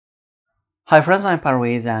Hi friends, I'm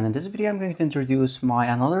Parvez, and in this video I'm going to introduce my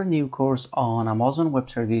another new course on Amazon Web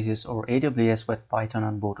Services or AWS with Python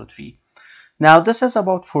and Boto3. Now this is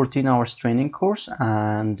about 14 hours training course,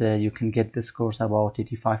 and you can get this course about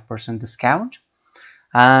 85% discount.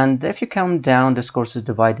 And if you count down, this course is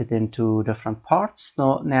divided into different parts.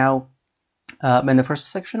 Now in the first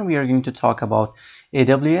section we are going to talk about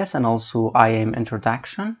AWS and also IAM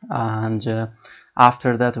introduction, and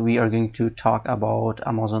after that we are going to talk about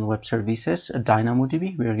Amazon Web Services,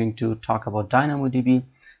 DynamoDB. We are going to talk about DynamoDB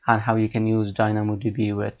and how you can use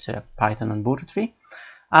DynamoDB with Python and Boto3.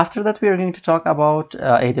 After that we are going to talk about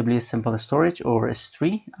AWS Simple Storage or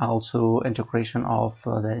S3, also integration of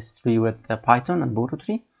the S3 with Python and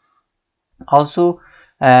Boto3. Also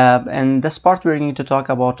in this part we're going to talk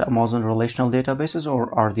about Amazon Relational Databases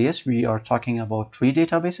or RDS. We are talking about three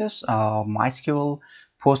databases, MySQL,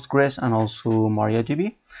 Postgres, and also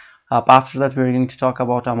MariaDB. After that we're going to talk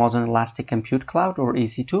about Amazon Elastic Compute Cloud or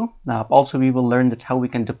EC2. Also we will learn that how we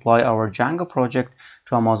can deploy our Django project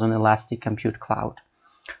to Amazon Elastic Compute Cloud.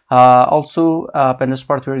 In this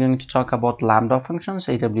part we're going to talk about Lambda functions,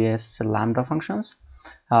 AWS Lambda functions.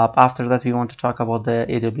 After that we want to talk about the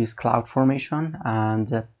AWS Cloud Formation,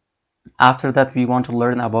 and after that we want to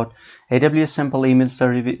learn about AWS Simple Email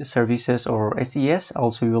Services or SES.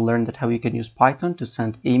 Also we will learn that how you can use Python to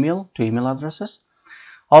send email to email addresses.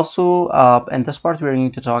 Also in this part we're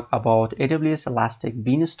going to talk about AWS Elastic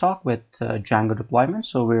Beanstalk with Django deployment.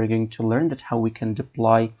 So we're going to learn that how we can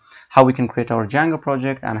deploy, how we can create our Django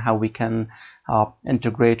project, and how we can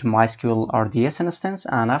integrate MySQL RDS instance,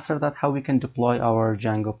 and after that how we can deploy our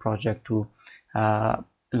Django project to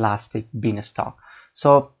Elastic Beanstalk.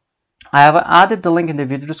 So I have added the link in the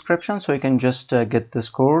video description, so you can just get this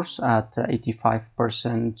course at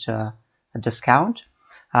 85% discount,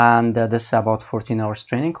 and this is about 14 hours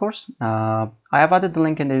training course. I have added the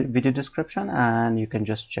link in the video description and you can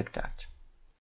just check that.